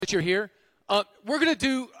that you're here. We're going to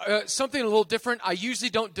do something a little different. I usually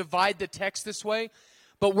don't divide the text this way,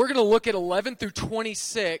 but we're going to look at 11 through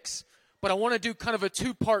 26, but I want to do kind of a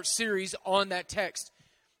two-part series on that text.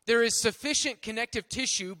 There is sufficient connective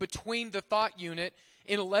tissue between the thought unit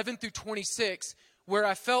in 11 through 26 where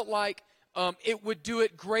I felt like it would do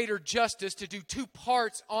it greater justice to do two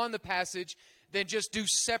parts on the passage than just do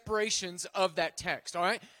separations of that text, all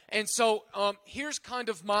right? And so here's kind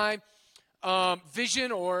of my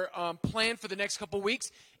vision or plan for the next couple weeks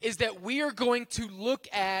is that we are going to look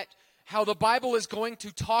at how the Bible is going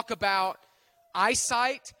to talk about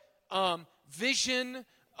eyesight, vision,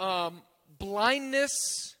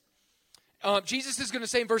 blindness. Jesus is going to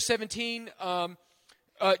say in verse 17,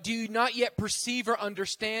 do you not yet perceive or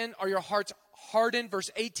understand? Are your hearts hardened? Verse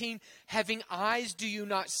 18, having eyes, do you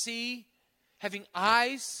not see? Having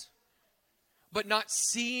eyes, but not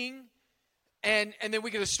seeing. And then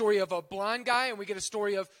we get a story of a blind guy, and we get a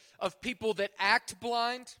story of people that act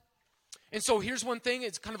blind. And so here's one thing.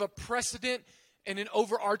 It's kind of a precedent and an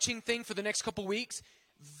overarching thing for the next couple weeks.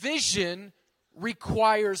 Vision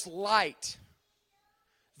requires light.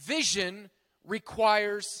 Vision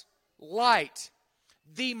requires light.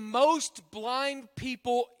 The most blind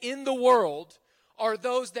people in the world are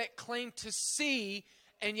those that claim to see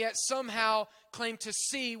and yet somehow claim to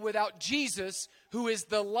see without Jesus, who is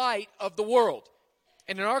the light of the world.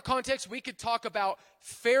 And in our context, we could talk about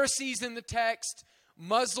Pharisees in the text,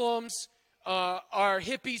 Muslims, our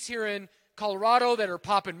hippies here in Colorado that are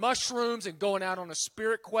popping mushrooms and going out on a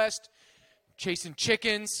spirit quest, chasing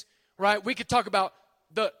chickens, right? We could talk about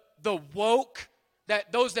the woke,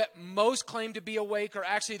 that those that most claim to be awake are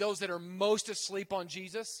actually those that are most asleep on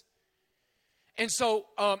Jesus. And so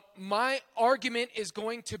my argument is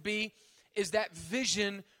going to be is that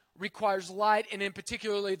vision requires light, and in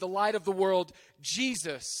particularly the light of the world,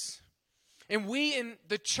 Jesus. And we in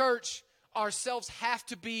the church ourselves have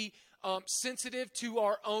to be sensitive to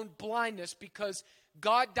our own blindness because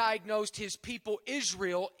God diagnosed his people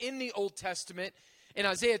Israel in the Old Testament in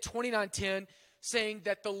Isaiah 29:10, saying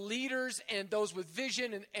that the leaders and those with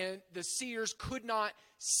vision and the seers could not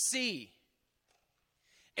see.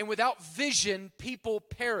 And without vision, people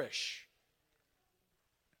perish.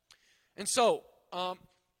 And so,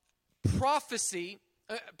 prophecy,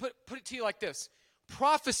 put it to you like this.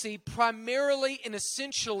 Prophecy primarily and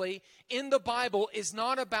essentially in the Bible is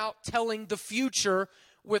not about telling the future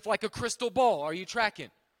with like a crystal ball. Are you tracking?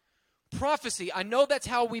 Prophecy, I know that's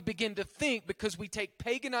how we begin to think because we take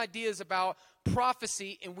pagan ideas about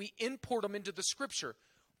prophecy and we import them into the scripture.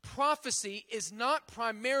 Prophecy is not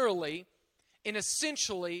primarily and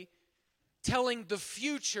essentially telling the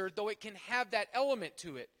future, though it can have that element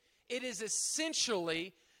to it. It is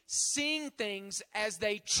essentially seeing things as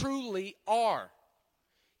they truly are,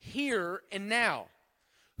 here and now.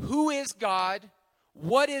 Who is God?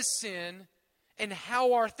 What is sin? And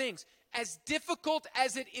how are things? As difficult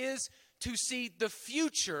as it is to see the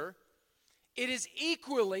future, it is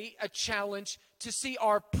equally a challenge to see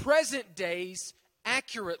our present days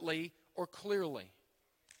accurately or clearly.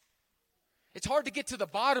 It's hard to get to the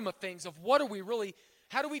bottom of things, of what are we really,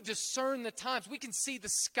 how do we discern the times? We can see the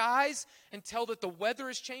skies and tell that the weather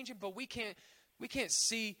is changing, but we can't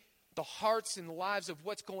see the hearts and the lives of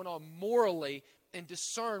what's going on morally and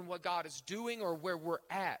discern what God is doing or where we're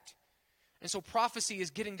at. And so prophecy is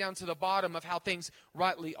getting down to the bottom of how things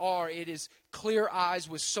rightly are. It is clear eyes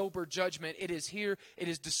with sober judgment. It is here. It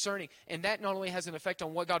is discerning. And that not only has an effect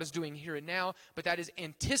on what God is doing here and now, but that is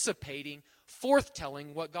anticipating,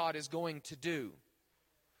 forthtelling what God is going to do.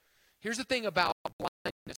 Here's the thing about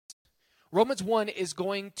blindness. Romans 1 is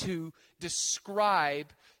going to describe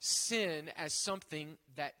sin as something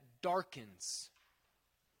that darkens.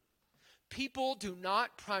 People do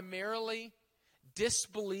not primarily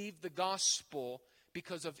disbelieve the gospel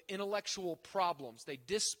because of intellectual problems. They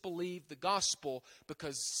disbelieve the gospel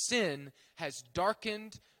because sin has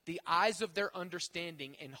darkened the eyes of their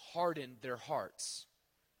understanding and hardened their hearts.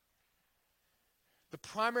 The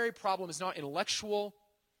primary problem is not intellectual,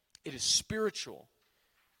 it is spiritual.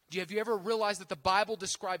 Have you ever realized that the Bible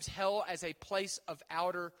describes hell as a place of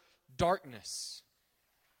outer darkness?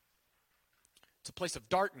 It's a place of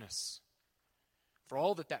darkness for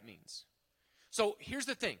all that means. So here's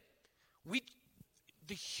the thing.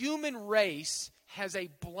 The human race has a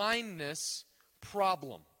blindness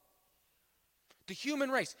problem. The human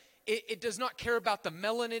race. It does not care about the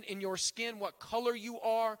melanin in your skin, what color you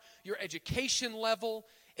are, your education level.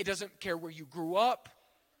 It doesn't care where you grew up.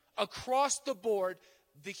 Across the board,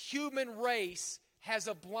 the human race has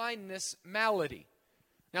a blindness malady.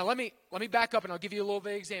 Now let me back up and I'll give you a little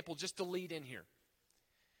bit of example just to lead in here.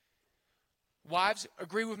 Wives,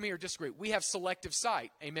 agree with me or disagree. We have selective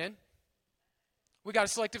sight. Amen? We got a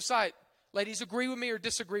selective sight. Ladies, agree with me or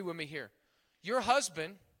disagree with me here. Your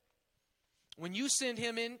husband, when you send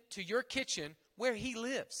him into your kitchen where he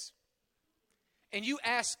lives, and you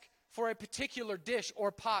ask for a particular dish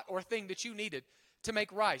or pot or thing that you needed to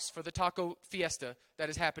make rice for the taco fiesta that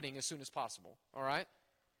is happening as soon as possible, all right?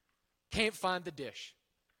 Can't find the dish.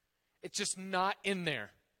 It's just not in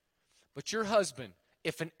there. But your husband,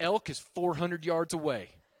 if an elk is 400 yards away,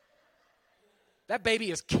 that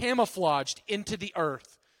baby is camouflaged into the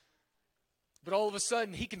earth. But all of a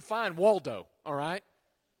sudden, he can find Waldo, all right?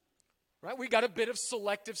 Right? We got a bit of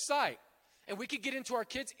selective sight. And we could get into our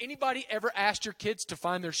kids. Anybody ever asked your kids to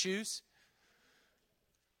find their shoes?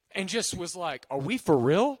 And just was like, are we for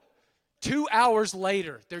real? 2 hours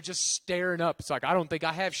later, they're just staring up. It's like, I don't think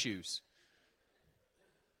I have shoes.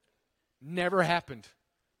 Never happened.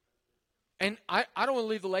 And I don't want to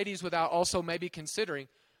leave the ladies without also maybe considering,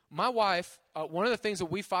 my wife, one of the things that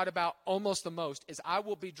we fight about almost the most is I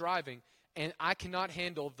will be driving and I cannot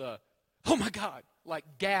handle the, oh my God, like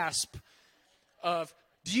gasp of,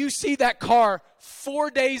 do you see that car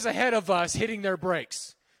 4 days ahead of us hitting their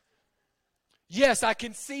brakes? Yes, I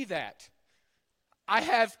can see that. I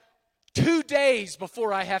have 2 days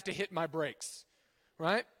before I have to hit my brakes,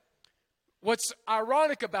 right? What's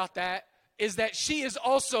ironic about that is that she is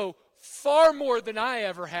also far more than I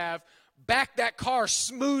ever have backed that car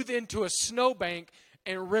smooth into a snowbank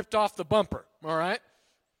and ripped off the bumper, all right?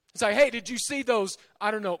 It's like, hey, did you see those,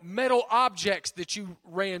 I don't know, metal objects that you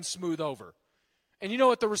ran smooth over? And you know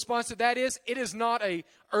what the response to that is? It is not a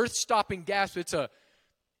earth-stopping gasp. It's a,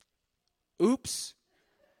 oops.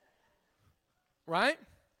 Right?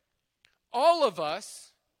 All of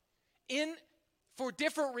us, for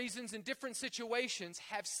different reasons in different situations,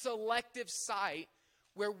 have selective sight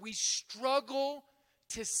where we struggle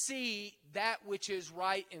to see that which is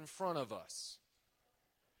right in front of us.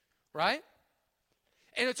 Right?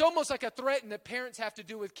 And it's almost like a threat that parents have to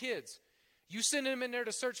do with kids. You send them in there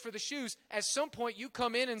to search for the shoes. At some point, you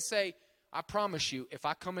come in and say, I promise you, if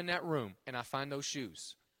I come in that room and I find those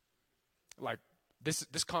shoes, like this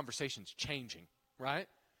conversation's changing, right?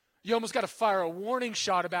 You almost got to fire a warning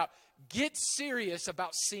shot about get serious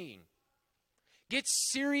about seeing. Get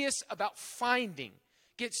serious about finding.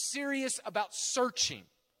 Get serious about searching.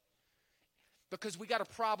 Because we got a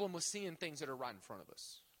problem with seeing things that are right in front of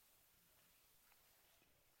us.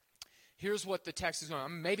 Here's what the text is going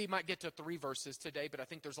on. Maybe might get to 3 verses today, but I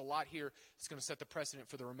think there's a lot here that's going to set the precedent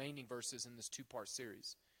for the remaining verses in this 2-part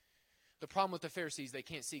series. The problem with the Pharisees, they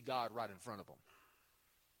can't see God right in front of them.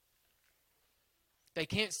 They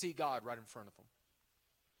can't see God right in front of them.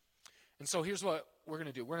 And so here's what we're going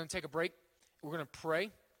to do. We're going to take a break. We're going to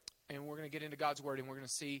pray, and we're going to get into God's word, and we're going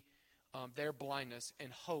to see their blindness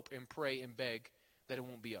and hope and pray and beg that it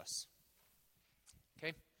won't be us.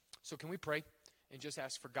 Okay? So can we pray? And just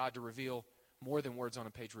ask for God to reveal more than words on a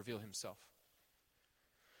page, reveal himself.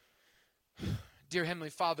 Dear Heavenly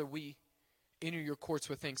Father, we enter your courts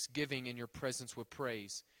with thanksgiving and your presence with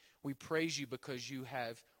praise. We praise you because you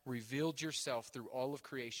have revealed yourself through all of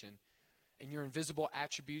creation, and your invisible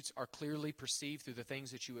attributes are clearly perceived through the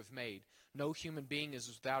things that you have made. No human being is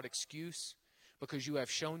without excuse because you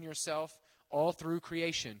have shown yourself all through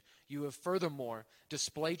creation. You have furthermore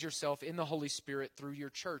displayed yourself in the Holy Spirit through your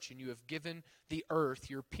church, and you have given the earth,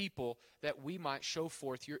 your people, that we might show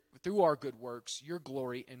forth through our good works, your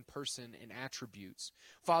glory in person and attributes.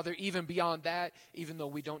 Father, even beyond that, even though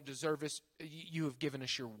we don't deserve it, you have given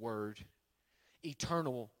us your word,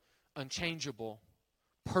 eternal, unchangeable,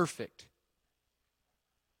 perfect.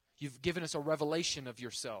 You've given us a revelation of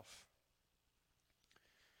yourself.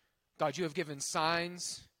 God, you have given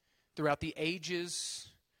signs throughout the ages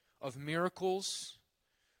of miracles,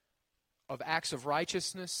 of acts of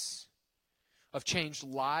righteousness, of changed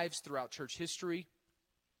lives throughout church history.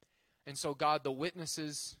 And so, God, the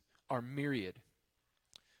witnesses are myriad.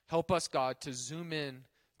 Help us, God, to zoom in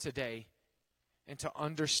today and to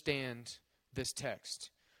understand this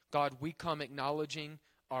text. God, we come acknowledging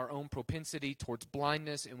our own propensity towards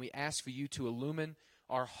blindness, and we ask for you to illumine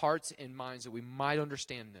our hearts and minds that we might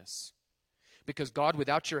understand this. Because, God,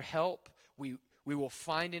 without your help, we will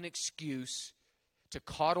find an excuse to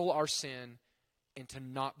coddle our sin and to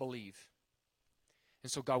not believe.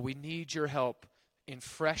 And so, God, we need your help in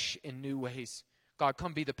fresh and new ways. God,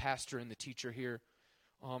 come be the pastor and the teacher here.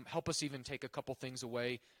 Help us even take a couple things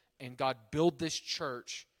away. And, God, build this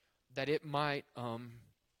church that it might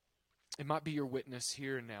be your witness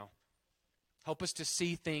here and now. Help us to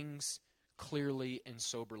see things clearly and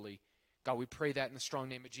soberly. God, we pray that in the strong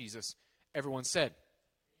name of Jesus. Everyone said,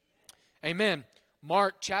 Amen.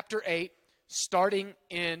 Mark chapter 8, starting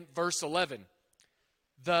in verse 11.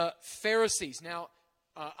 The Pharisees. Now,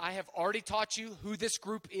 I have already taught you who this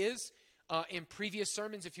group is in previous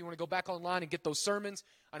sermons. If you want to go back online and get those sermons,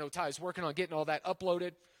 I know Ty is working on getting all that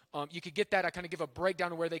uploaded. You could get that. I kind of give a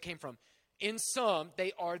breakdown of where they came from. In sum,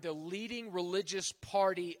 they are the leading religious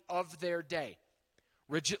party of their day.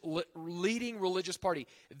 Leading religious party.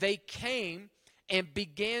 They came and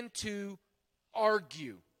began to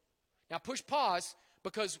argue. Now push pause,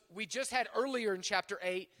 because we just had earlier in chapter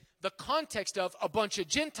 8 the context of a bunch of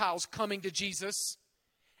Gentiles coming to Jesus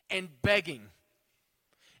and begging.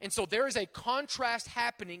 And so there is a contrast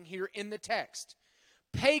happening here in the text.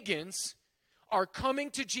 Pagans are coming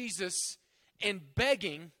to Jesus and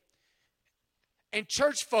begging, and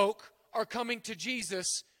church folk are coming to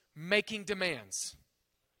Jesus making demands.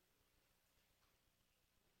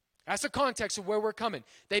 That's the context of where we're coming.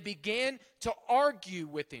 They began to argue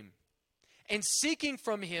with him and seeking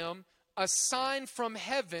from him a sign from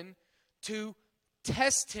heaven to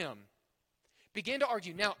test him. Began to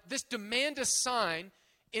argue. Now, this demand a sign,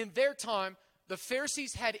 in their time, the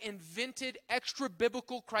Pharisees had invented extra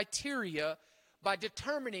biblical criteria by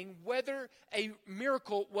determining whether a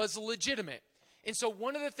miracle was legitimate. And so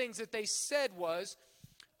one of the things that they said was,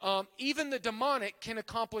 even the demonic can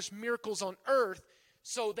accomplish miracles on earth,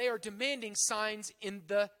 so they are demanding signs in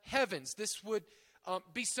the heavens. This would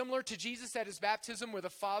be similar to Jesus at his baptism, where the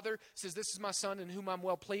Father says, "This is my Son in whom I'm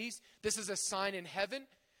well pleased." This is a sign in heaven.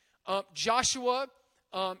 Joshua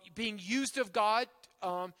being used of God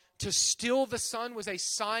to still the sun was a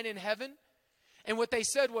sign in heaven. And what they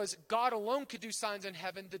said was God alone could do signs in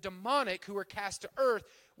heaven. The demonic who were cast to earth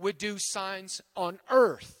would do signs on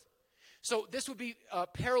earth. So this would be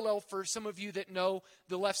parallel for some of you that know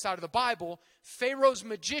the left side of the Bible. Pharaoh's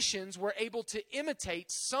magicians were able to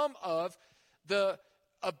imitate some of the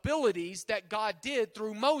abilities that God did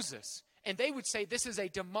through Moses. And they would say this is a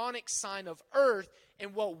demonic sign of earth,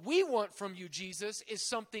 and what we want from you, Jesus, is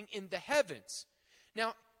something in the heavens.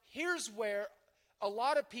 Now, here's where a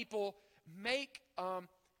lot of people make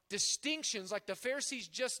distinctions like the Pharisees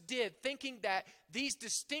just did, thinking that these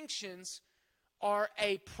distinctions are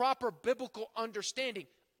a proper biblical understanding.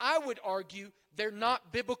 I would argue they're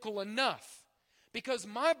not biblical enough, because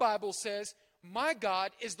my Bible says my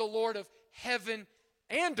God is the Lord of heaven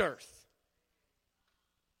and earth.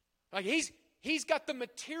 Like he's got the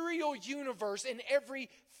material universe, and every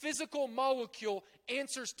physical molecule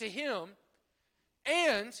answers to him,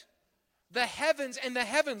 and the heavens and the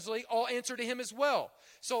heavenly all answer to him as well.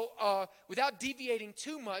 So without deviating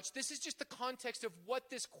too much, this is just the context of what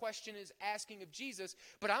this question is asking of Jesus.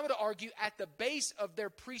 But I'm going to argue at the base of their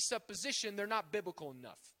presupposition, they're not biblical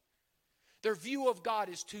enough. Their view of God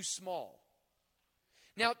is too small.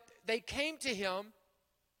 Now, they came to him,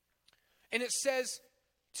 and it says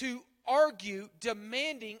to argue,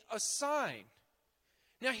 demanding a sign.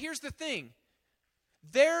 Now, here's the thing.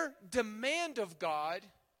 Their demand of God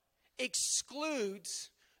excludes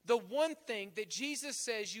the one thing that Jesus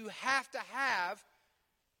says you have to have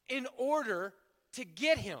in order to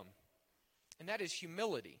get him, and that is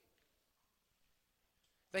humility.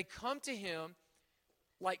 They come to him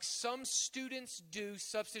like some students do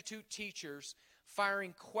substitute teachers,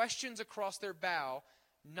 firing questions across their bow,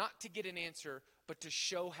 not to get an answer, but to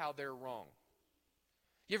show how they're wrong.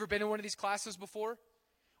 You ever been in one of these classes before,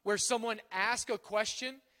 where someone asks a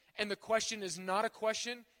question, and the question is not a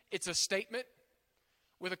question, it's a statement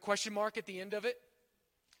with a question mark at the end of it?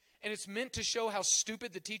 And it's meant to show how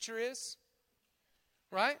stupid the teacher is,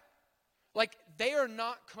 right? Like, they are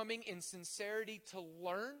not coming in sincerity to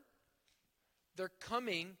learn. They're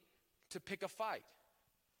coming to pick a fight.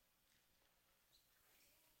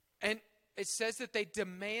 And it says that they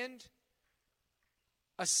demand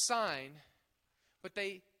a sign, but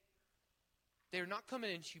they're not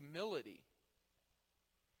coming in humility.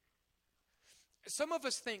 Some of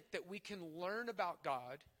us think that we can learn about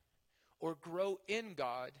God or grow in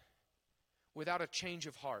God without a change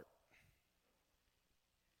of heart.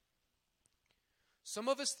 Some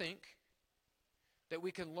of us think that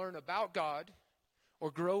we can learn about God or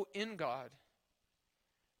grow in God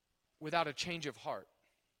without a change of heart.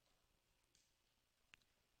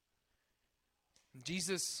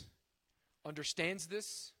 Jesus understands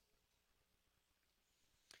this.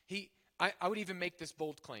 I would even make this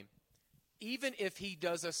bold claim. Even if he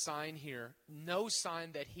does a sign here, no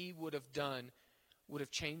sign that he would have done would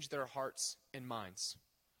have changed their hearts and minds.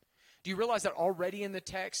 Do you realize that already in the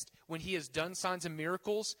text, when he has done signs and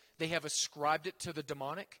miracles, they have ascribed it to the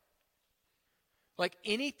demonic? Like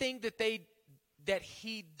anything that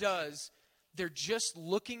he does, they're just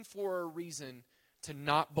looking for a reason to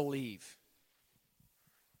not believe.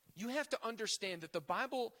 You have to understand that the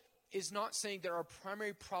Bible is not saying that our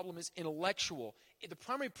primary problem is intellectual. The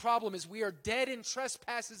primary problem is we are dead in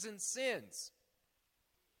trespasses and sins.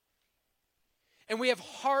 And we have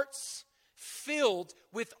hearts filled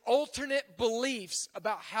with alternate beliefs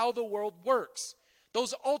about how the world works.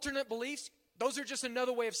 Those alternate beliefs, those are just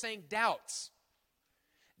another way of saying doubts.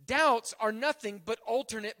 Doubts are nothing but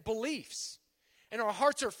alternate beliefs. And our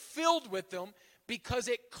hearts are filled with them because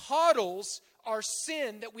it coddles our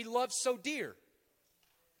sin that we love so dear.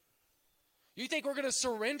 You think we're going to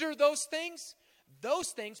surrender those things? Those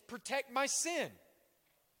things protect my sin.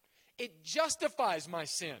 It justifies my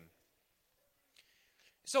sin.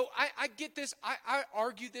 So I get this. I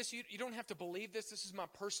argue this. You don't have to believe this. This is my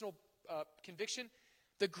personal conviction.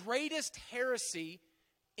 The greatest heresy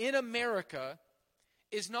in America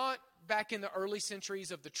is not back in the early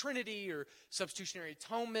centuries of the Trinity or substitutionary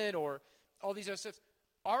atonement or all these other stuff.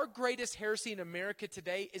 Our greatest heresy in America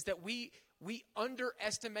today is that we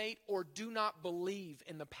underestimate or do not believe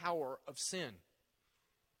in the power of sin.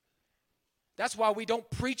 That's why we don't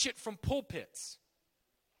preach it from pulpits.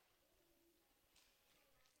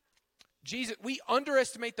 Jesus, we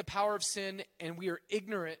underestimate the power of sin, and we are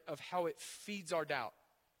ignorant of how it feeds our doubt.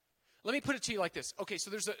 Let me put it to you like this. Okay,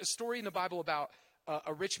 so there's a story in the Bible about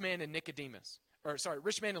a rich man and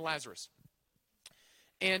rich man and Lazarus.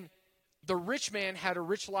 And the rich man had a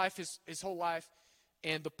rich life his whole life,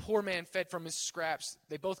 and the poor man fed from his scraps.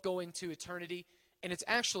 They both go into eternity, and it's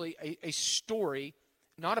actually a story,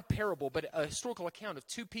 not a parable, but a historical account of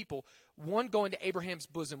two people, one going to Abraham's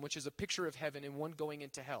bosom, which is a picture of heaven, and one going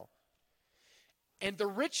into hell. And the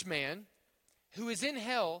rich man, who is in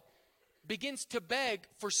hell, begins to beg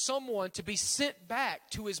for someone to be sent back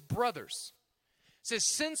to his brothers. It says,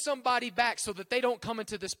 send somebody back so that they don't come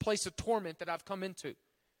into this place of torment that I've come into.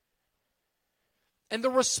 And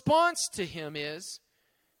the response to him is,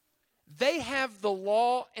 they have the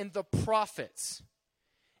law and the prophets.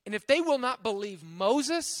 And if they will not believe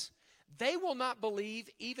Moses, they will not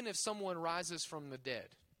believe even if someone rises from the dead.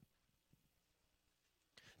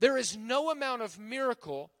 There is no amount of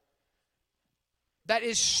miracle that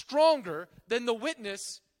is stronger than the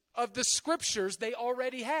witness of the scriptures they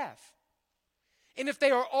already have. And if they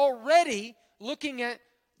are already looking at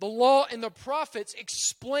the law and the prophets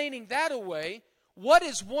explaining that away, what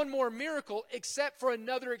is one more miracle except for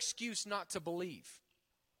another excuse not to believe?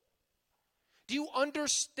 Do you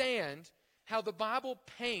understand how the Bible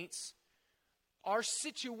paints our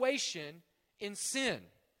situation in sin?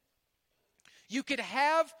 You could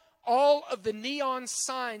have all of the neon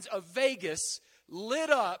signs of Vegas lit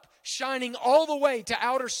up, shining all the way to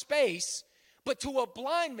outer space, but to a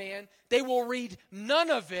blind man, they will read none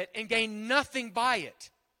of it and gain nothing by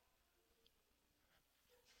it.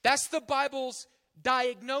 That's the Bible's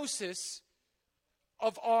diagnosis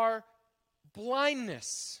of our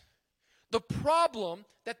blindness. The problem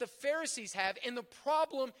that the Pharisees have and the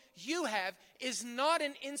problem you have is not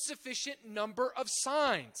an insufficient number of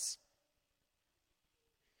signs.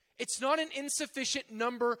 It's not an insufficient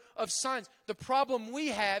number of signs. The problem we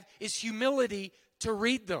have is humility to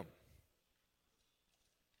read them.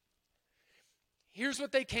 Here's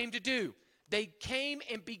what they came to do. They came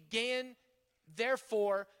and began,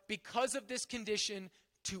 therefore, because of this condition,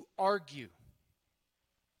 to argue.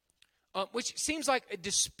 Which seems like a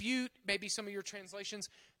dispute, maybe some of your translations,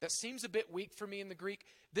 that seems a bit weak for me in the Greek.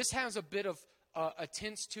 This has a bit of a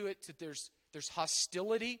tense to it. There's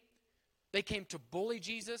hostility. They came to bully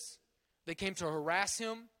Jesus. They came to harass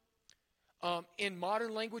him. In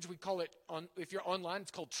modern language, we call it, if you're online,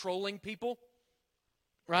 it's called trolling people.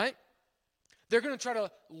 Right? They're going to try to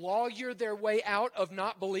lawyer their way out of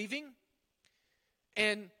not believing.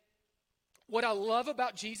 And what I love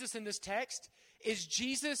about Jesus in this text is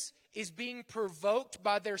Jesus is being provoked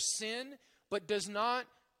by their sin, but does not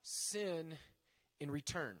sin in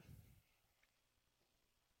return.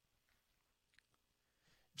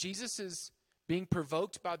 Jesus is being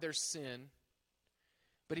provoked by their sin,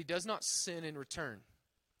 but he does not sin in return.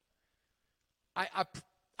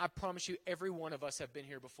 I promise you, every one of us have been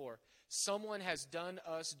here before. Someone has done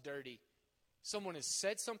us dirty. Someone has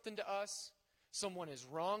said something to us. Someone has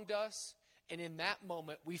wronged us. And in that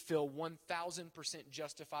moment, we feel 1,000%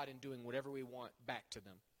 justified in doing whatever we want back to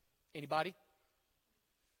them. Anybody?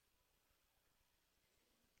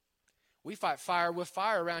 We fight fire with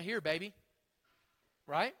fire around here, baby.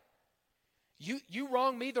 Right? You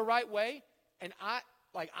wrong me the right way, and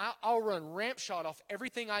I'll run ramp shot off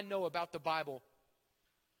everything I know about the Bible,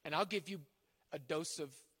 and I'll give you a dose of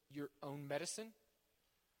your own medicine.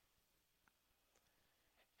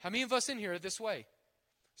 How many of us in here are this way?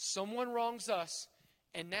 Someone wrongs us,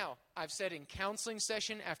 And now, I've said in counseling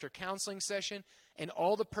session after counseling session, and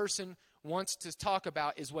all the person wants to talk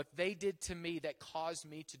about is what they did to me that caused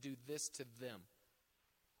me to do this to them.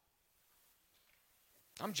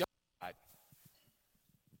 I'm justified.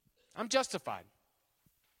 I'm justified.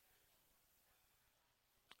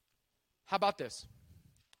 How about this?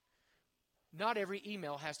 Not every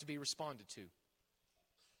email has to be responded to.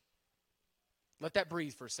 Let that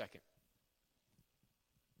breathe for a second.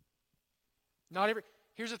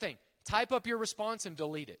 Here's the thing. Type up your response and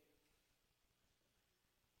delete it.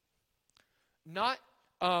 Not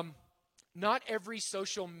every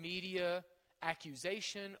social media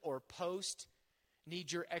accusation or post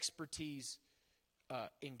needs your expertise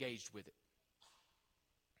engaged with it.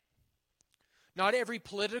 Not every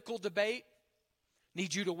political debate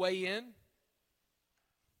needs you to weigh in.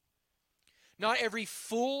 Not every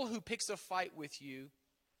fool who picks a fight with you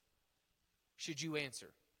should you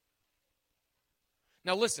answer.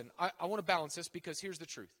 Now listen, I want to balance this because here's the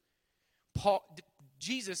truth.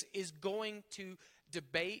 Jesus is going to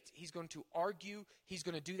debate. He's going to argue. He's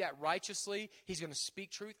going to do that righteously. He's going to speak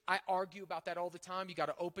truth. I argue about that all the time. You got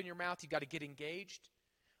to open your mouth. You got to get engaged.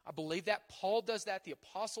 I believe that. Paul does that. The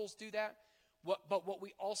apostles do that. But what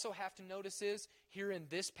we also have to notice is, here in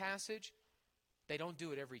this passage, they don't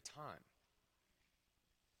do it every time.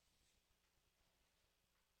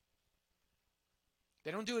 They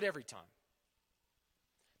don't do it every time.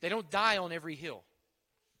 They don't die on every hill.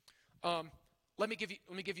 Let me give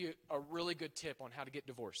you a really good tip on how to get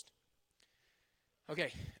divorced.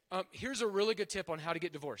 Okay, here's a really good tip on how to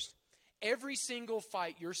get divorced. Every single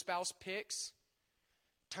fight your spouse picks,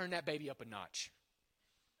 turn that baby up a notch.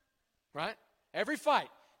 Right? Every fight.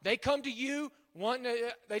 They come to you,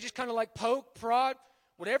 they just kind of like poke, prod,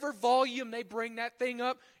 whatever volume they bring that thing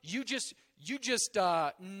up, you just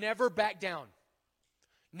never back down.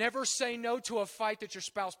 Never say no to a fight that your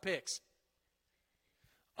spouse picks.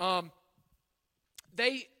 Your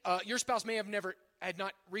spouse may have had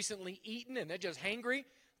not recently eaten and they're just hangry.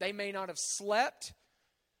 They may not have slept.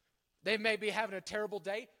 They may be having a terrible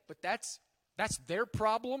day, but that's their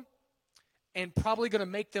problem and probably going to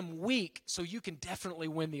make them weak, so you can definitely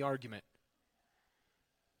win the argument.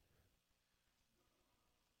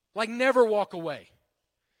 Like, never walk away.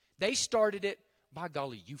 They started it, by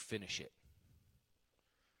golly, you finish it.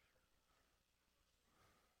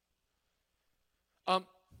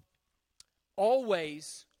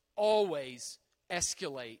 Always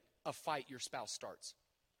escalate a fight your spouse starts.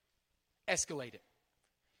 Escalate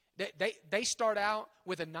it. They start out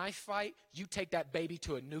with a knife fight. You take that baby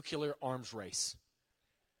to a nuclear arms race.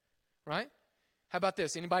 Right? How about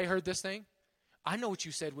this? Anybody heard this thing? I know what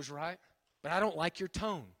you said was right, but I don't like your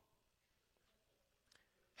tone.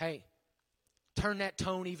 Hey, turn that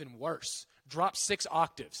tone even worse. Drop 6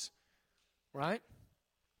 octaves. Right?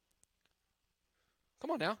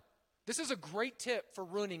 Come on now. This is a great tip for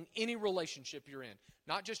ruining any relationship you're in.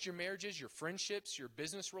 Not just your marriages, your friendships, your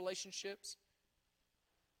business relationships.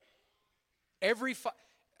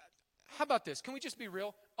 How about this? Can we just be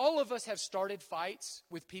real? All of us have started fights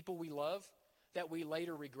with people we love that we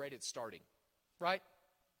later regretted starting. Right?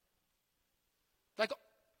 Like,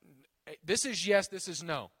 this is yes, this is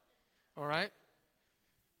no. All right?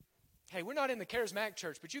 Hey, we're not in the charismatic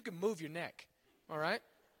church, but you can move your neck. All right?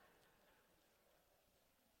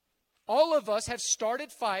 All of us have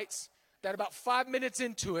started fights that about 5 minutes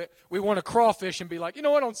into it, we want to crawfish and be like, you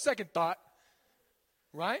know what, on second thought,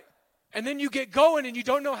 right? And then you get going and you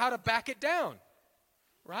don't know how to back it down,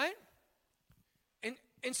 right?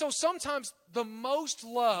 And so sometimes the most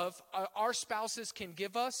love our spouses can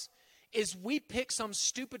give us is we pick some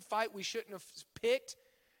stupid fight we shouldn't have picked,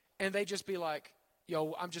 and they just be like,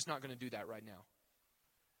 yo, I'm just not going to do that right now.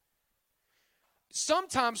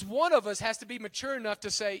 Sometimes one of us has to be mature enough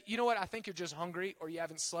to say, you know what, I think you're just hungry or you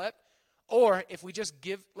haven't slept. Or if we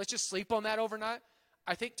let's just sleep on that overnight.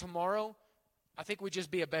 I think tomorrow, would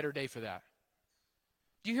just be a better day for that.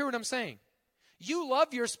 Do you hear what I'm saying? You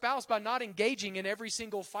love your spouse by not engaging in every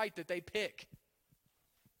single fight that they pick.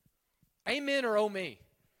 Amen or oh me?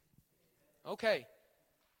 Okay.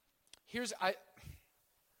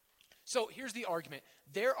 So here's the argument.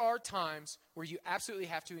 There are times where you absolutely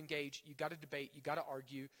have to engage. You got to debate. You got to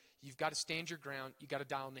argue. You've got to stand your ground. You got to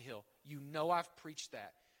die on the hill. You know I've preached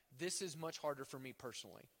that. This is much harder for me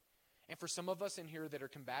personally. And for some of us in here that are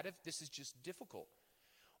combative, this is just difficult.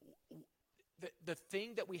 The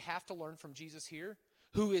thing that we have to learn from Jesus here,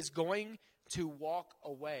 who is going to walk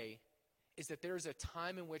away, is that there is a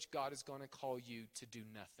time in which God is going to call you to do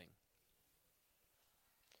nothing.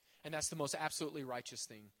 And that's the most absolutely righteous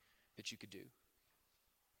thing that you could do.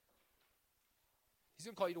 He's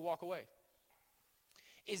going to call you to walk away.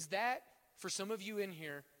 Is that, for some of you in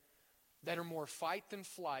here that are more fight than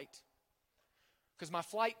flight, because my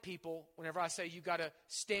flight people, whenever I say you got to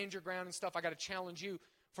stand your ground and stuff, I got to challenge you.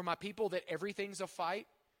 For my people that everything's a fight,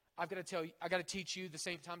 I've got to tell you, I got to teach you the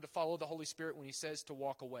same time to follow the Holy Spirit when He says to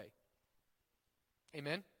walk away.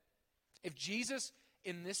 Amen? If Jesus,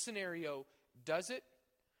 in this scenario, does it,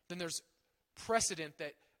 then there's precedent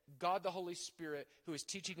that God the Holy Spirit, who is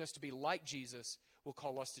teaching us to be like Jesus, will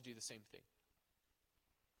call us to do the same thing.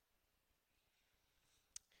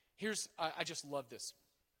 I just love this.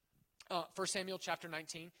 1 Samuel chapter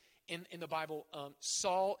 19, in the Bible,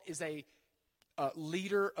 Saul is a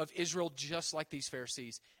leader of Israel just like these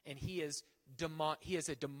Pharisees. And he is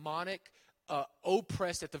a demonic,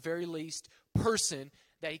 oppressed at the very least, person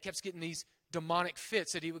that he kept getting these demonic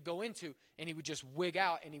fits that he would go into. And he would just wig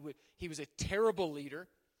out. And he was a terrible leader.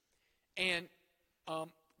 And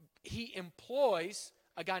he employs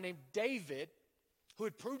a guy named David, who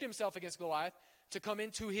had proved himself against Goliath, to come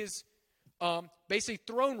into his basically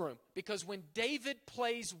throne room. Because when David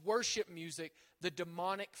plays worship music, the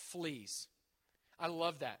demonic flees. I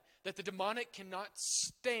love that. That the demonic cannot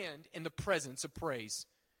stand in the presence of praise.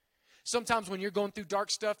 Sometimes when you're going through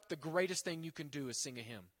dark stuff, the greatest thing you can do is sing a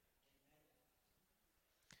hymn.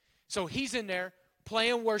 So he's in there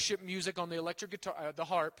playing worship music on the electric guitar, the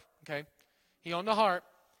harp. Okay, he on the harp.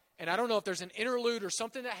 And I don't know if there's an interlude or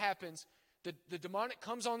something that happens. The demonic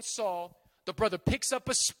comes on Saul. The brother picks up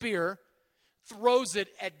a spear, throws it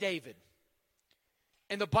at David.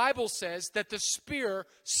 And the Bible says that the spear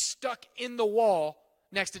stuck in the wall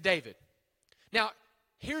next to David. Now,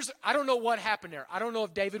 I don't know what happened there. I don't know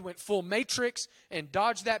if David went full Matrix and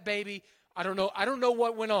dodged that baby. I don't know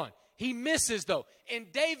what went on. He misses, though.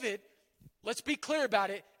 And David, let's be clear about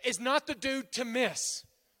it, is not the dude to miss.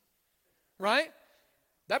 Right?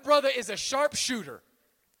 That brother is a sharpshooter.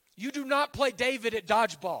 You do not play David at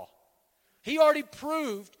dodgeball. He already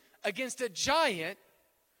proved against a giant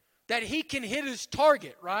that he can hit his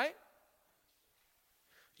target, right?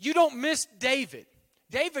 You don't miss David.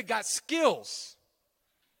 David got skills.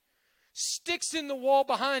 Sticks in the wall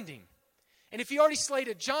behind him. And if he already slayed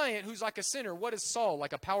a giant who's like a sinner, what is Saul?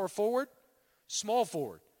 Like a power forward? Small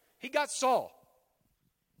forward. He got Saul.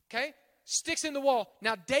 Okay? Sticks in the wall.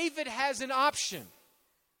 Now David has an option.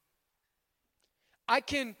 I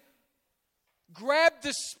can grab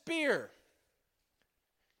the spear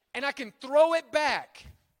and I can throw it back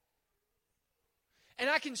and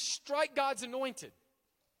I can strike God's anointed,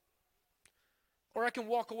 or I can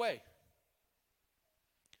walk away.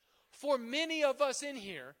 For many of us in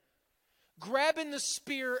here, grabbing the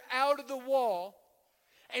spear out of the wall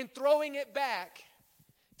and throwing it back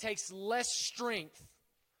takes less strength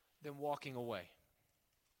than walking away.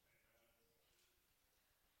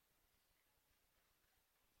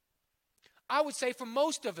 I would say for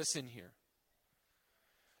most of us in here,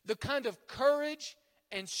 the kind of courage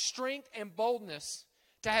and strength and boldness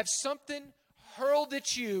to have something hurled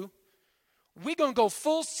at you, we're going to go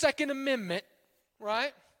full Second Amendment,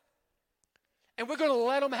 right? And we're going to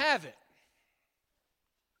let them have it.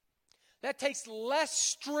 That takes less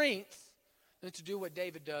strength than to do what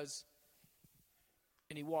David does.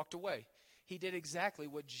 And he walked away. He did exactly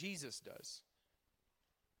what Jesus does.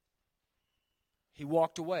 He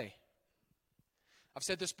walked away. I've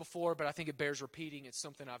said this before, but I think it bears repeating. It's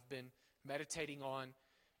something I've been meditating on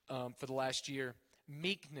for the last year.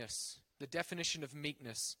 Meekness, the definition of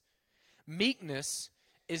meekness. Meekness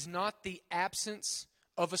is not the absence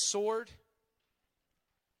of a sword.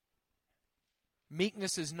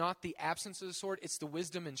 Meekness is not the absence of the sword. It's the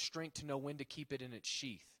wisdom and strength to know when to keep it in its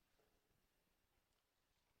sheath.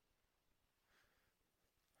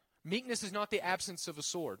 Meekness is not the absence of a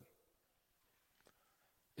sword.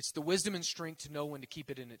 It's the wisdom and strength to know when to keep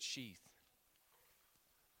it in its sheath.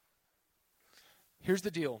 Here's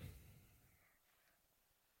the deal.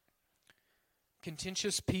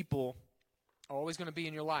 Contentious people are always going to be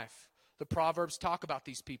in your life. The Proverbs talk about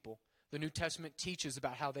these people. The New Testament teaches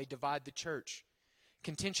about how they divide the church.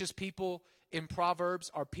 Contentious people in Proverbs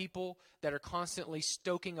are people that are constantly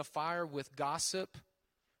stoking a fire with gossip.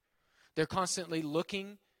 They're constantly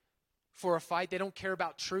looking for a fight. They don't care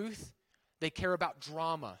about truth. They care about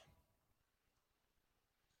drama.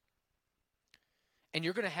 And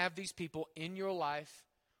you're going to have these people in your life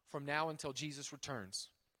from now until Jesus returns.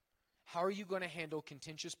 How are you going to handle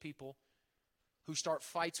contentious people who start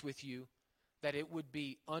fights with you that it would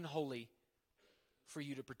be unholy for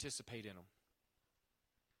you to participate in them?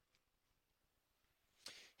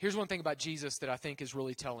 Here's one thing about Jesus that I think is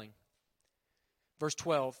really telling. Verse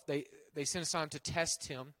 12, they sent us on to test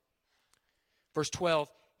him. Verse 12,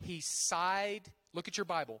 he sighed, look at your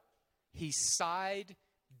Bible, he sighed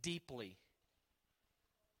deeply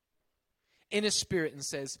in his spirit and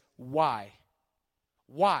says, why?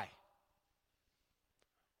 Why?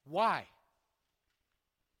 Why?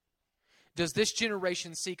 Does this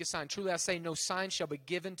generation seek a sign? Truly I say, no sign shall be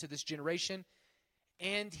given to this generation.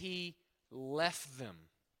 And he left them.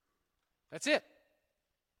 That's it.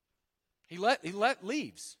 He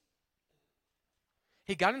leaves.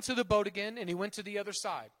 He got into the boat again and he went to the other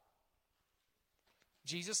side.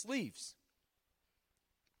 Jesus leaves.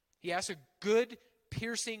 He asks a good,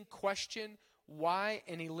 piercing question, why,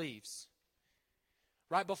 and he leaves.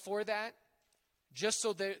 Right before that, just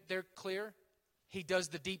so they're clear, he does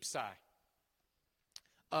the deep sigh.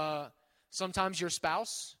 Sometimes your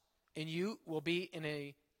spouse and you will be in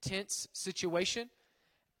a tense situation,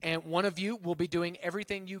 and one of you will be doing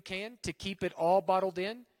everything you can to keep it all bottled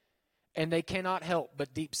in, and they cannot help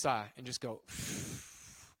but deep sigh and just go,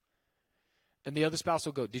 and the other spouse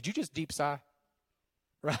will go, did you just deep sigh?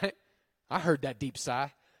 Right? I heard that deep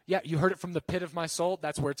sigh. Yeah, you heard it from the pit of my soul.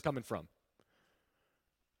 That's where it's coming from.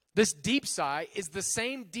 This deep sigh is the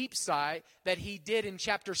same deep sigh that he did in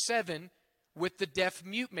chapter 7 with the deaf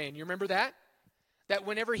mute man. You remember that? That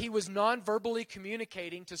whenever he was non-verbally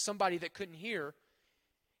communicating to somebody that couldn't hear,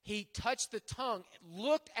 he touched the tongue,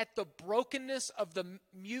 looked at the brokenness of the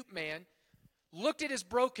mute man, looked at his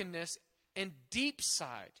brokenness, and deep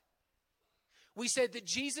sighed. We said that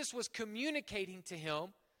Jesus was communicating to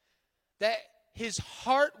him that his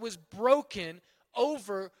heart was broken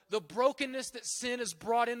over the brokenness that sin has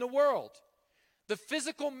brought in the world. The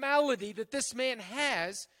physical malady that this man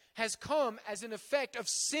has come as an effect of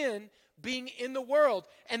sin being in the world.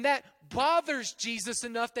 And that bothers Jesus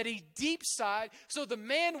enough that he deep sighed so the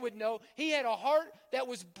man would know he had a heart that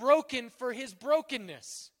was broken for his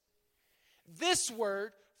brokenness. This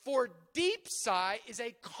word for deep sigh is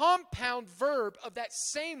a compound verb of that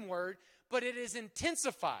same word, but it is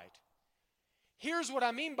intensified. Here's what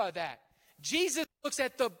I mean by that. Jesus looks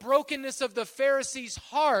at the brokenness of the Pharisees'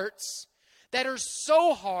 hearts that are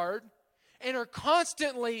so hard and are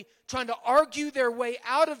constantly trying to argue their way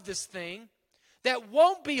out of this thing, that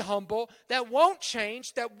won't be humble, that won't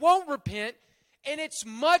change, that won't repent, and it's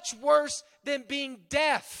much worse than being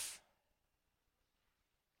deaf.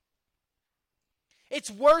 It's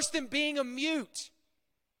worse than being a mute.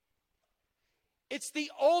 It's the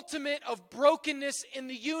ultimate of brokenness in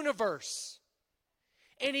the universe.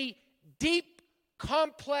 Any deep,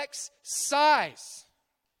 complex sighs.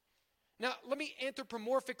 Now, let me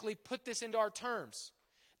anthropomorphically put this into our terms.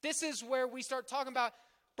 This is where we start talking about,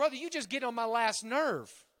 brother, you just get on my last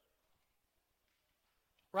nerve.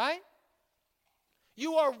 Right?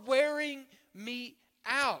 You are wearing me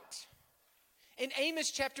out. In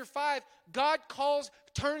Amos chapter 5, God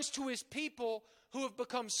turns to his people who have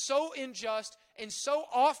become so unjust and so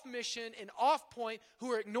off mission and off point,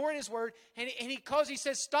 who are ignoring his word, and he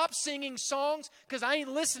says, stop singing songs because I ain't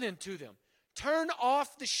listening to them. Turn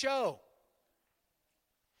off the show.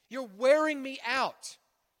 You're wearing me out.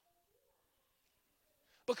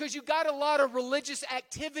 Because you got a lot of religious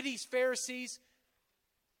activities, Pharisees,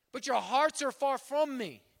 but your hearts are far from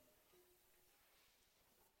me.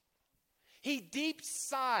 He deep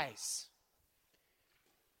sighs.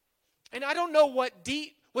 And I don't know what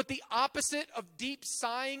the opposite of deep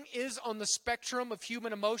sighing is on the spectrum of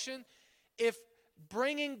human emotion. If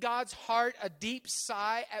bringing God's heart a deep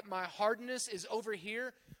sigh at my hardness is over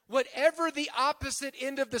here, whatever the opposite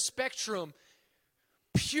end of the spectrum,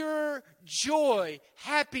 pure joy,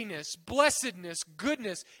 happiness, blessedness,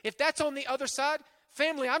 goodness, if that's on the other side,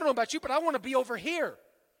 family, I don't know about you, but I want to be over here.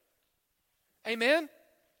 Amen?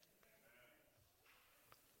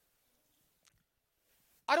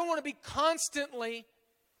 I don't want to be constantly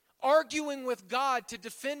arguing with God to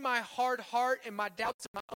defend my hard heart and my doubts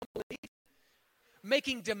and my unbelief,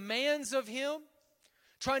 making demands of him,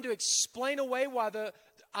 trying to explain away why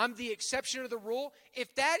I'm the exception to the rule.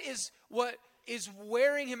 If that is what is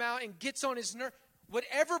wearing him out and gets on his nerve,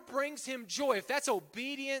 whatever brings him joy, if that's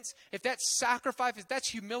obedience, if that's sacrifice, if that's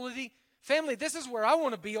humility, family, this is where I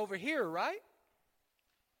want to be over here, right? It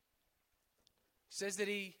says that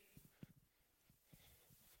he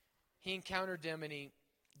encountered them and he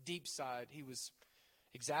deep sighed. He was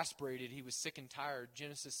exasperated. He was sick and tired.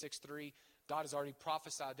 Genesis 6:3, God has already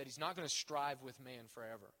prophesied that he's not going to strive with man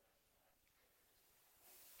forever.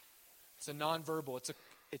 It's a nonverbal.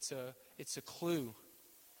 It's a clue.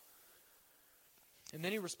 And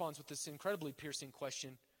then he responds with this incredibly piercing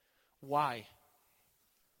question: why?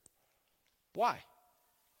 Why?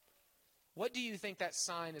 What do you think that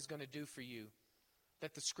sign is going to do for you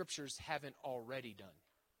that the scriptures haven't already done?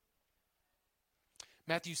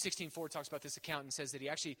 Matthew 16:4 talks about this account and says that he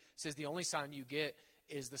actually says the only sign you get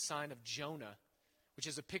is the sign of Jonah, which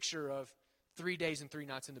is a picture of 3 days and 3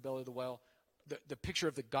 nights in the belly of the whale. The picture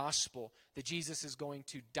of the gospel, that Jesus is going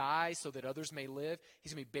to die so that others may live.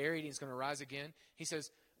 He's going to be buried and he's going to rise again. He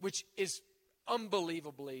says, which is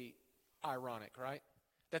unbelievably ironic, right?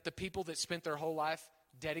 That the people that spent their whole life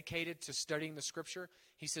dedicated to studying the Scripture,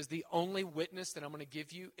 he says, the only witness that I'm going to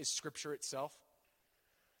give you is Scripture itself.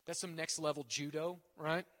 That's some next level judo,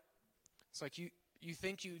 right? It's like you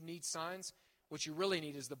think you need signs. What you really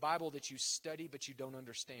need is the Bible that you study but you don't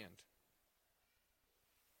understand.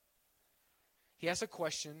 He asks a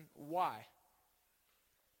question, why?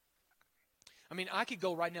 I mean, I could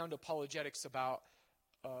go right now into apologetics about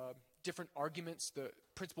different arguments, the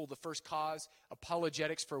principle of the first cause,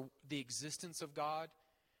 apologetics for the existence of God.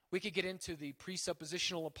 We could get into the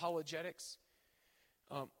presuppositional apologetics.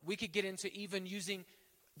 We could get into even using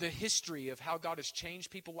the history of how God has changed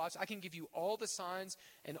people's lives. I can give you all the signs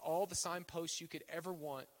and all the signposts you could ever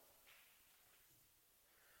want.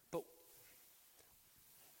 But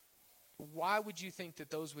why would you think that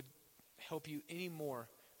those would help you any more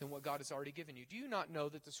than what God has already given you? Do you not know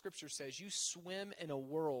that the Scripture says you swim in a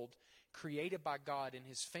world created by God and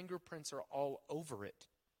His fingerprints are all over it?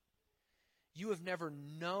 You have never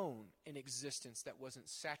known an existence that wasn't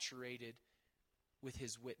saturated with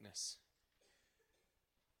His witness.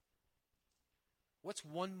 What's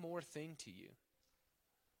one more thing to you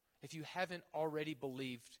if you haven't already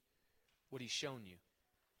believed what He's shown you?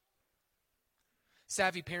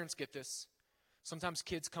 Savvy parents get this. Sometimes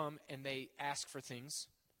kids come and they ask for things.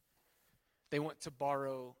 They want to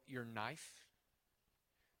borrow your knife.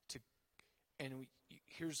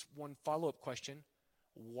 Here's one follow-up question.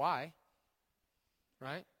 Why?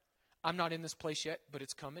 Right? I'm not in this place yet, but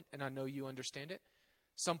it's coming, and I know you understand it.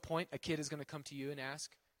 Some point, a kid is going to come to you and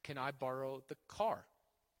ask, can I borrow the car?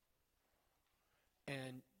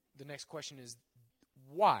 And the next question is,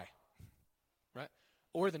 why? Right?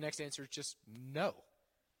 Or the next answer is just no.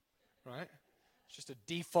 Right? It's just a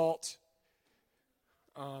default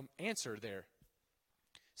answer there.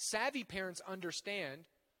 Savvy parents understand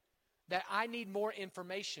that I need more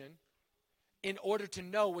information in order to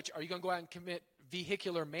know which, are you going to go out and commit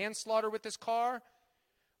vehicular manslaughter with this car?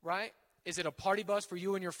 Right? Is it a party bus for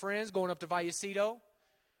you and your friends going up to Vallecito?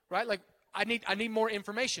 Right? Like, I need more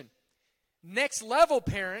information. Next level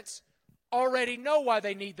parents already know why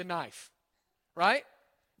they need the knife. Right?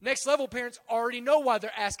 Next level parents already know why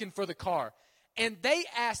they're asking for the car. And they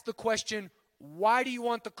ask the question, why do you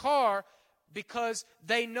want the car? Because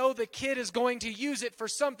they know the kid is going to use it for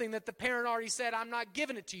something that the parent already said, I'm not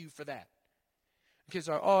giving it to you for that. The kids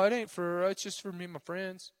are, it's just for me and my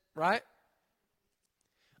friends. Right?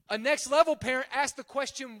 A next level parent asks the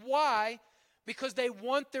question, why? Because they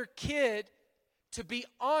want their kid to be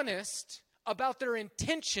honest about their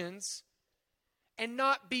intentions and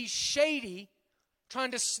not be shady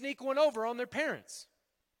trying to sneak one over on their parents.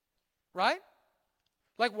 Right?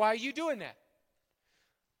 Like, why are you doing that?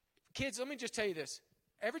 Kids, let me just tell you this.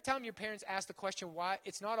 Every time your parents ask the question why,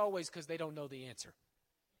 it's not always because they don't know the answer.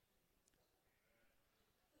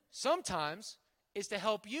 Sometimes it's to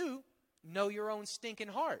help you know your own stinking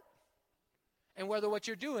heart and whether what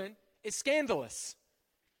you're doing is scandalous.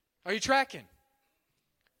 Are you tracking?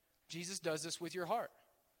 Jesus does this with your heart.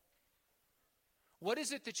 What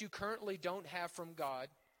is it that you currently don't have from God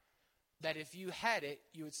that if you had it,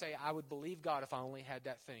 you would say, I would believe God if I only had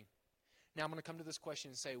that thing? Now I'm going to come to this question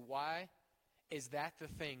and say, why is that the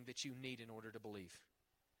thing that you need in order to believe?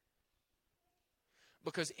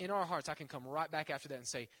 Because in our hearts, I can come right back after that and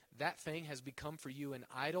say, that thing has become for you an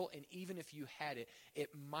idol, and even if you had it, it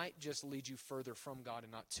might just lead you further from God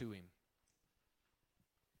and not to Him.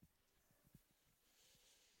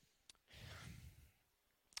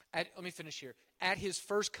 Let me finish here. At His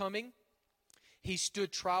first coming, He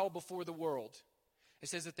stood trial before the world. It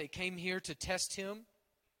says that they came here to test Him,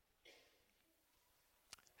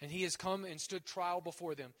 and He has come and stood trial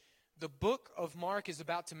before them. The book of Mark is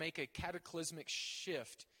about to make a cataclysmic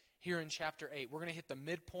shift here in chapter 8. We're going to hit the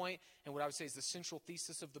midpoint and what I would say is the central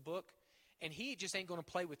thesis of the book. And He just ain't going to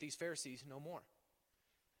play with these Pharisees no more.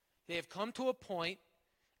 They have come to a point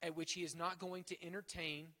at which He is not going to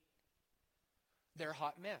entertain their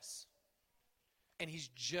hot mess. And He's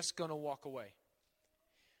just going to walk away.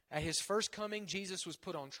 At His first coming, Jesus was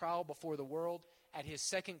put on trial before the world. At His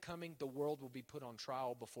second coming, the world will be put on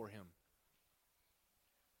trial before Him.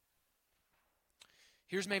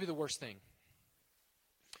 Here's maybe the worst thing.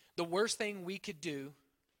 The worst thing we could do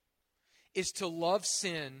is to love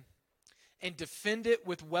sin and defend it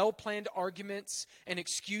with well-planned arguments and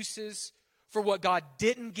excuses for what God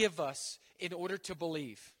didn't give us in order to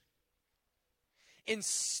believe.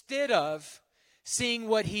 Instead of seeing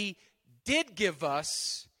what he did give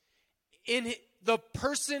us in the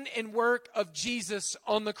person and work of Jesus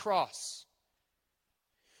on the cross.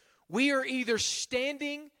 We are either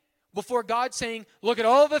standing before God saying, look at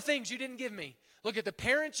all the things you didn't give me. Look at the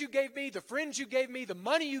parents you gave me, the friends you gave me, the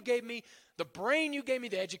money you gave me, the brain you gave me,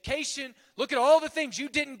 the education. Look at all the things you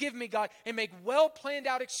didn't give me, God, and make well planned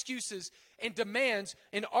out excuses and demands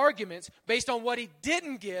and arguments based on what he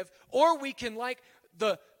didn't give. Or we can, like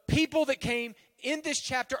the people that came in this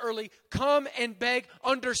chapter early, come and beg,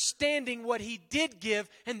 understanding what he did give,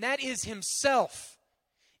 and that is himself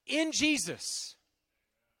in Jesus.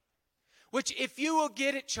 Which, if you will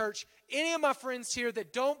get it, church, any of my friends here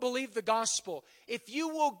that don't believe the gospel, if you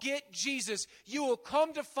will get Jesus, you will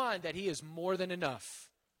come to find that he is more than enough.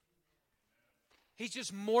 He's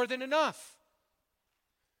just more than enough.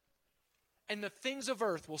 And the things of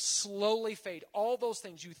earth will slowly fade. All those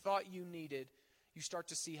things you thought you needed, you start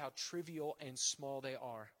to see how trivial and small they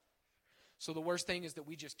are. So the worst thing is that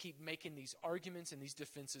we just keep making these arguments and these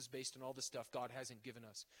defenses based on all the stuff God hasn't given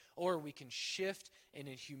us. Or we can shift and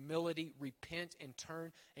in humility repent and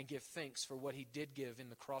turn and give thanks for what he did give in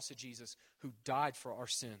the cross of Jesus, who died for our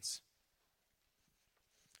sins.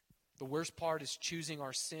 The worst part is choosing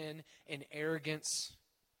our sin and arrogance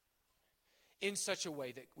in such a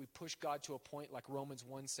way that we push God to a point, like Romans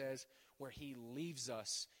 1 says, where he leaves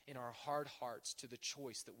us in our hard hearts to the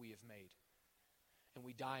choice that we have made. And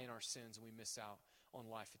we die in our sins and we miss out on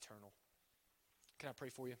life eternal. Can I pray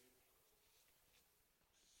for you?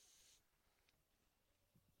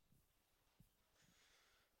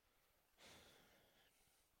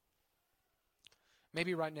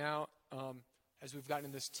 Maybe right now, as we've gotten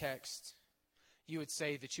in this text, you would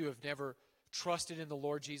say that you have never trusted in the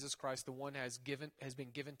Lord Jesus Christ, the one has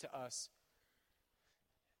been given to us.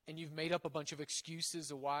 And you've made up a bunch of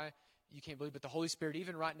excuses of why you can't believe, but the Holy Spirit,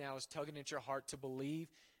 even right now, is tugging at your heart to believe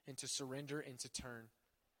and to surrender and to turn.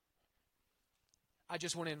 I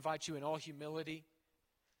just want to invite you in all humility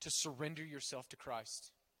to surrender yourself to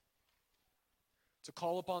Christ, to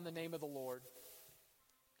call upon the name of the Lord.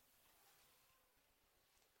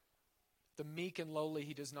 The meek and lowly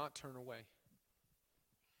he does not turn away.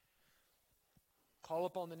 Call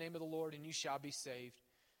upon the name of the Lord and you shall be saved.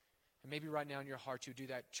 And maybe right now in your heart you do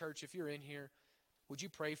that. Church, if you're in here, would you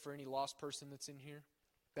pray for any lost person that's in here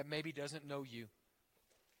that maybe doesn't know you?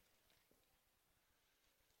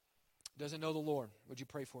 Doesn't know the Lord. Would you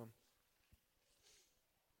pray for him?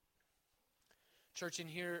 Church, in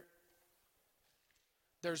here,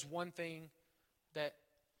 there's one thing that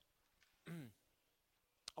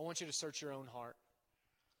I want you to search your own heart.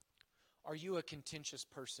 Are you a contentious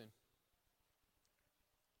person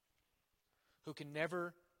who can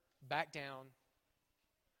never back down,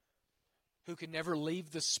 who can never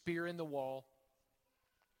leave the spear in the wall,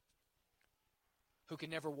 who can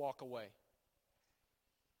never walk away?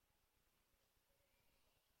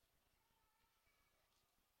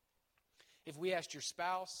 If we asked your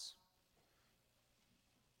spouse,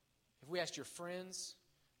 if we asked your friends,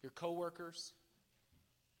 your coworkers,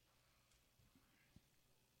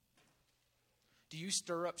 do you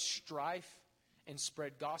stir up strife and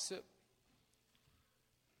spread gossip?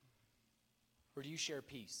 Or do you share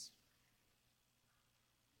peace?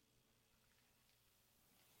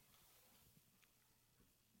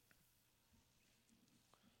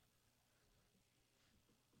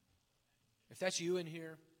 If that's you in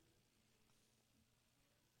here,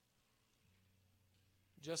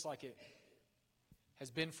 just like it has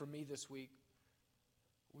been for me this week,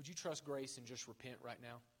 would you trust grace and just repent right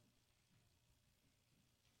now?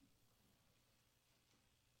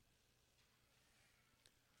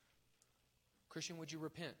 Christian, would you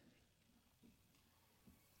repent?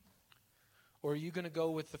 Or are you going to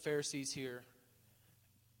go with the Pharisees here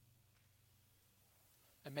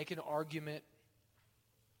and make an argument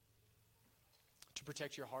to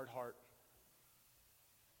protect your hard heart?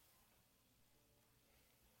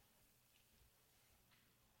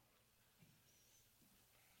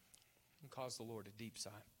 And cause the Lord a deep sigh.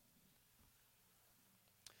 I'm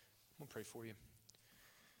going to pray for you.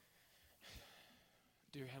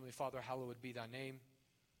 Dear Heavenly Father, hallowed be thy name.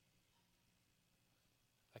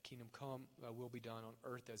 Thy kingdom come, thy will be done on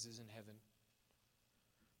earth as is in heaven.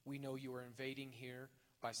 We know you are invading here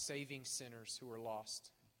by saving sinners who are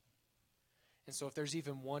lost. And so if there's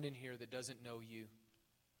even one in here that doesn't know you,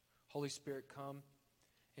 Holy Spirit, come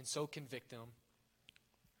and so convict them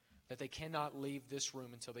that they cannot leave this room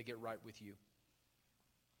until they get right with you.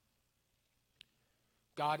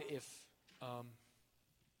 God, if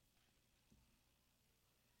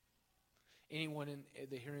anyone in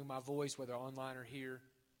the hearing my voice, whether online or here,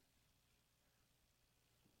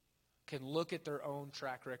 can look at their own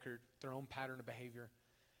track record, their own pattern of behavior,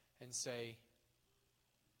 and say,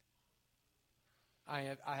 I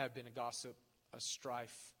have been a gossip, a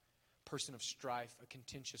strife, person of strife, a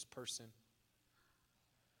contentious person.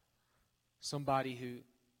 Somebody who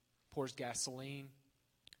pours gasoline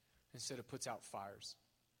instead of puts out fires.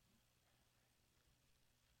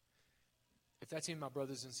 If that's in my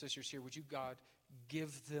brothers and sisters here, would you, God,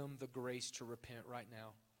 give them the grace to repent right now?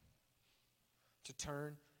 To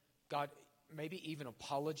turn. God, maybe even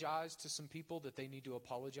apologize to some people that they need to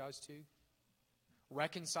apologize to.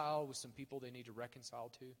 Reconcile with some people they need to reconcile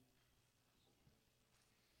to.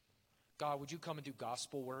 God, would you come and do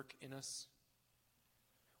gospel work in us?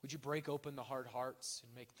 Would you break open the hard hearts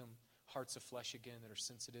and make them hearts of flesh again that are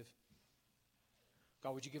sensitive?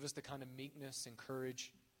 God, would you give us the kind of meekness and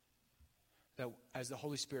courage that as the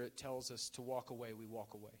Holy Spirit tells us to walk away, we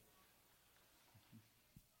walk away.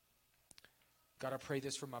 God, I pray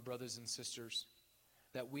this for my brothers and sisters,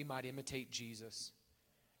 that we might imitate Jesus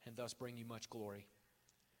and thus bring you much glory.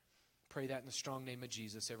 Pray that in the strong name of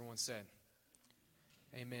Jesus. Everyone said,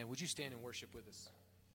 amen. Would you stand and worship with us?